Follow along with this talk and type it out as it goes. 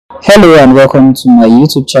Hello and welcome to my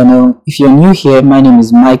YouTube channel. If you're new here, my name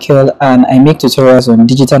is Michael and I make tutorials on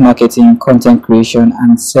digital marketing, content creation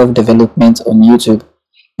and self-development on YouTube.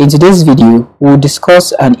 In today's video, we'll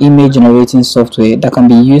discuss an image generating software that can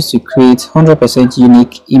be used to create 100%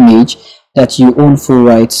 unique image that you own full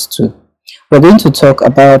rights to. We're going to talk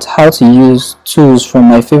about how to use tools from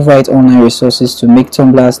my favorite online resources to make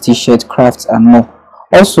tumblers, t-shirts, crafts and more.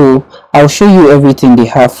 Also, I'll show you everything they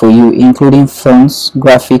have for you, including fonts,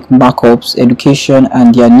 graphic markups, education,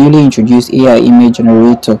 and their newly introduced AI image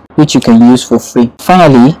generator, which you can use for free.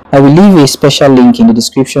 Finally, I will leave a special link in the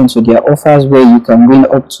description to their offers where you can win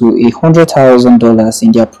up to $100,000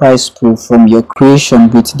 in their prize pool from your creation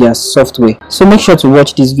with their software. So make sure to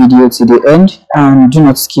watch this video to the end and do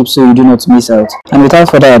not skip so you do not miss out. And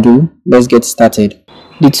without further ado, let's get started.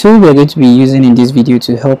 The tool we're going to be using in this video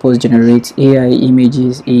to help us generate AI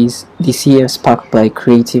images is the CF Spark by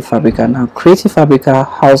Creative Fabrica. Now, Creative Fabrica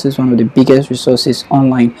houses one of the biggest resources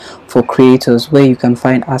online for creators where you can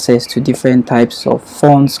find access to different types of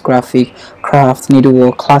fonts, graphic, craft,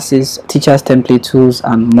 needlework, classes, teachers template tools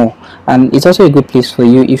and more. And it's also a good place for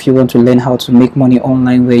you if you want to learn how to make money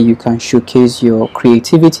online, where you can showcase your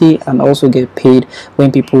creativity and also get paid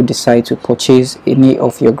when people decide to purchase any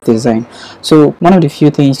of your design. So one of the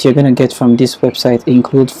few things you're going to get from this website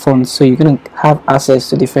include fonts. So you're going to have access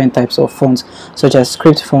to different types of fonts such as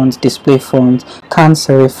script fonts, display fonts,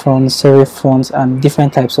 serif fonts and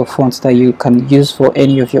different types of fonts that you can use for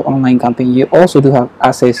any of your online campaign. You also do have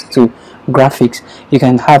access to graphics. You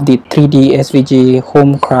can have the 3D, SVG,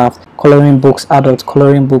 home craft, coloring books, adult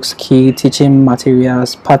coloring books, key teaching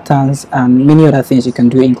materials, patterns and many other things you can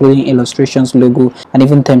do, including illustrations, logo and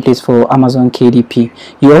even templates for Amazon KDP.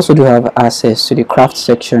 You also do have access to the craft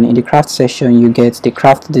section. In the craft section you get the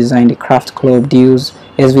craft design, the craft club deals,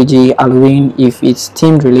 SVG, Halloween if it's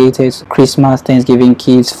themed related, Christmas, Thanksgiving,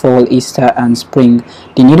 kids, fall, Easter and spring.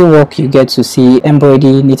 The needlework you get to see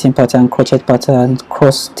embroidery, knitting pattern, crochet pattern,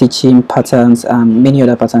 cross stitching patterns and many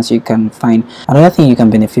other patterns you can find. Another thing you can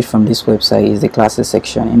benefit from this website is the classes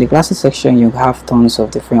section. In the classes section you have tons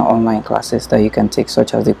of different online classes that you can take,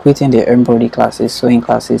 such as the quilting, the embroidery classes, sewing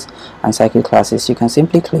classes and cycle classes. You can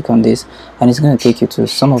simply click on this and it's going to take you to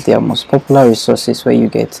some of their most popular resources where you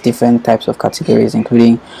get different types of categories,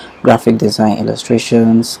 including graphic design,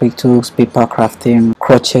 illustrations, quick tools, paper crafting,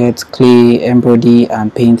 crochet, clay, embroidery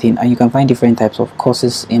and painting, and you can find different types of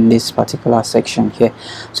courses in this particular section here.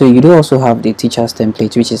 So you do also have the teachers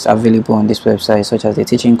template which is available on this website, such as the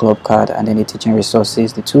teaching club card and then the teaching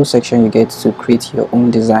resources. The tool section you get to create your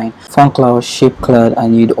own design, font cloud, shape cloud,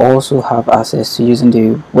 and you'd also have access to using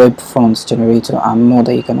the web fonts generator and more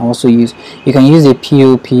that you can also use. You can use the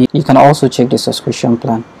POP. You can also check the subscription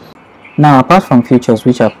plan. Now, apart from features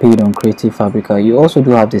which are paid on Creative Fabrica, you also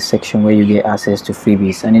do have this section where you get access to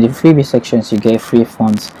freebies, and in the freebie sections you get free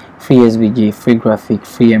fonts, free SVG, free graphic,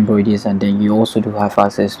 free embroideries, and then you also do have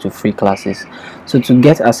access to free classes. So to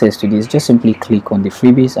get access to this, just simply click on the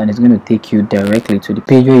freebies and it's going to take you directly to the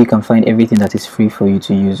page where you can find everything that is free for you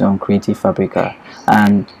to use on Creative Fabrica.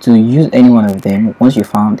 And to use any one of them, once you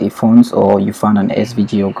found a font or you found an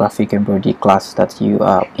SVG or graphic embroidery class that you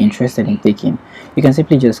are interested in taking, you can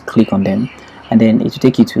simply just click on them and then it will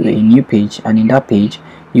take you to a new page, and in that page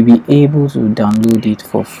you'll be able to download it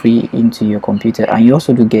for free into your computer, and you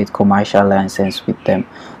also do get commercial license with them.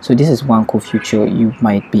 So this is one cool feature you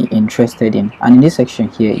might be interested in. And in this section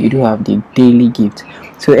here you do have the daily gift.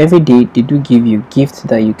 So every day they do give you gifts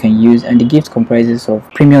that you can use, and the gift comprises of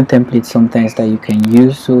premium templates sometimes that you can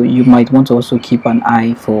use. So you might want to also keep an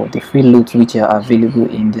eye for the free loot which are available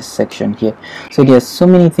in this section here. So there's so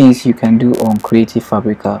many things you can do on Creative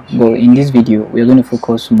Fabrica, but in this video we're going to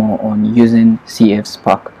focus more on using CF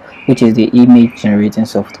Spark, which is the image generating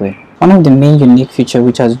software. One of the main unique features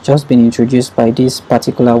which has just been introduced by this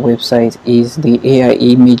particular website is the AI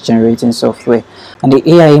image generating software. And the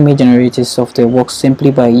AI image generating software works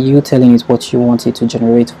simply by you telling it what you want it to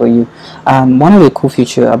generate for you. And one of the cool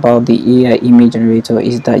features about the AI image generator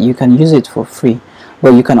is that you can use it for free,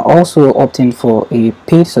 but you can also opt in for a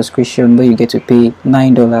paid subscription where you get to pay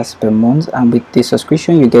 $9 per month, and with the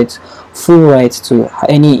subscription you get full rights to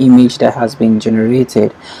any image that has been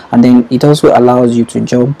generated, and then it also allows you to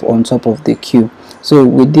jump on top of the queue. So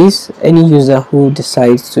with this, any user who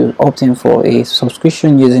decides to opt in for a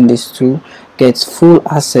subscription using this tool gets full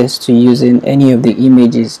access to using any of the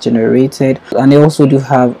images generated, and they also do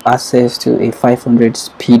have access to a 500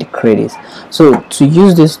 speed credit. So to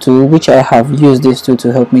use this tool, which I have used this tool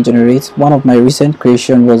to help me generate, one of my recent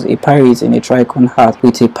creation was a pirate in a tricorn hat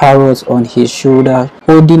with a parrot on his shoulder,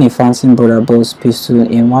 holding a fancy brother boss pistol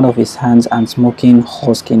in one of his hands and smoking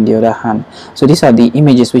husk in the other hand. So these are the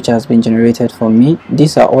images which has been generated for me.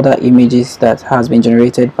 These are other images that has been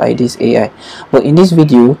generated by this AI, but in this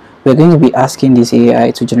video we're going to be asking this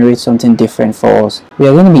AI to generate something different for us. We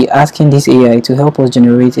are going to be asking this AI to help us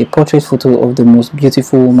generate a portrait photo of the most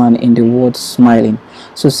beautiful woman in the world smiling.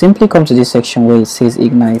 So simply come to this section where it says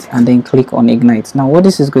ignite and then click on ignite. Now what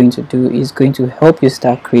this is going to do is going to help you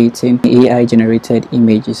start creating AI generated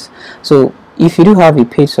images. So if you do have a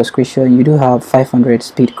paid subscription, you do have 500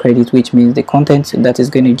 speed credit, which means the content that is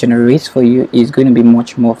going to generate for you is going to be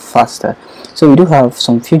much more faster. So we do have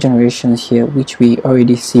some few generations here which we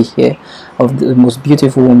already see here of the most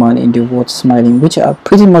beautiful woman in the world smiling, which are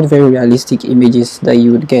pretty much very realistic images that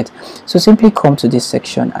you would get. So simply come to this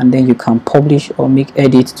section and then you can publish or make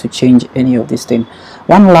edits to change any of these things.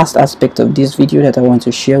 One last aspect of this video that I want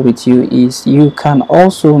to share with you is you can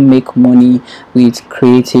also make money with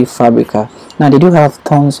Creative Fabrica. Now they do have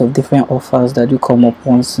tons of different offers that do come up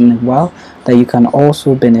once in a while that you can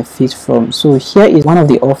also benefit from. So here is one of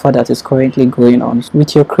the offer that is currently going on.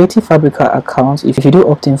 With your Creative Fabrica account, if you do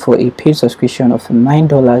opt in for a paid subscription of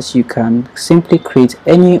 $9, you can simply create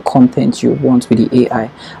any content you want with the AI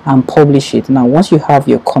and publish it. Now once you have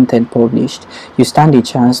your content published, you stand a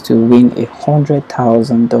chance to win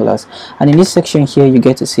 $100,000, and in this section here you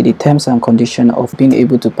get to see the terms and conditions of being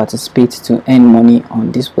able to participate to earn money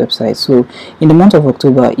on this website. So in the month of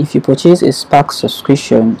October, if you purchase a Spark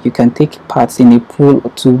subscription, you can take part in a pool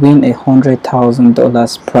to win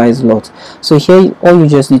 $100,000 prize lot. So here all you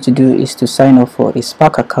just need to do is to sign up for a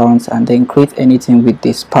Spark account and then create anything with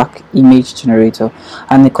the Spark image generator.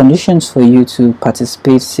 And the conditions for you to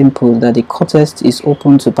participate simple, that the contest is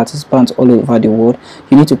open to participants all over the world.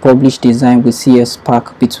 You need to publish design with CS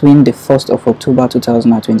Spark between the 1st of October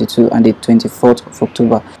 2022 and the 24th of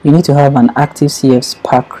October. You need to have an active CF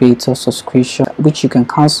Spark creator subscription which you can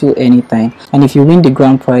cancel anytime, and if you win the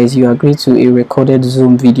grand prize you agree to a recorded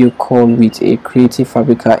Zoom video call with a Creative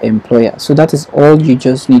Fabrica employer. So that is all you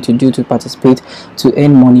just need to do to participate to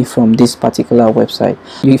earn money from this particular website.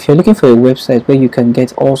 If you're looking for a website where you can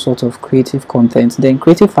get all sorts of creative content, then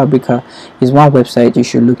Creative Fabrica is one website you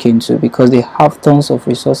should look into because they have tons of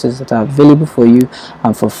resources that are available for you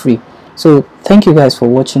and for free. So thank you guys for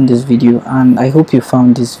watching this video, and I hope you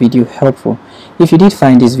found this video helpful. If you did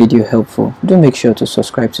find this video helpful, do make sure to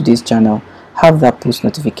subscribe to this channel, have that post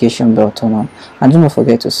notification bell turn on, and do not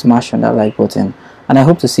forget to smash on that like button. And I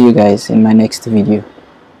hope to see you guys in my next video.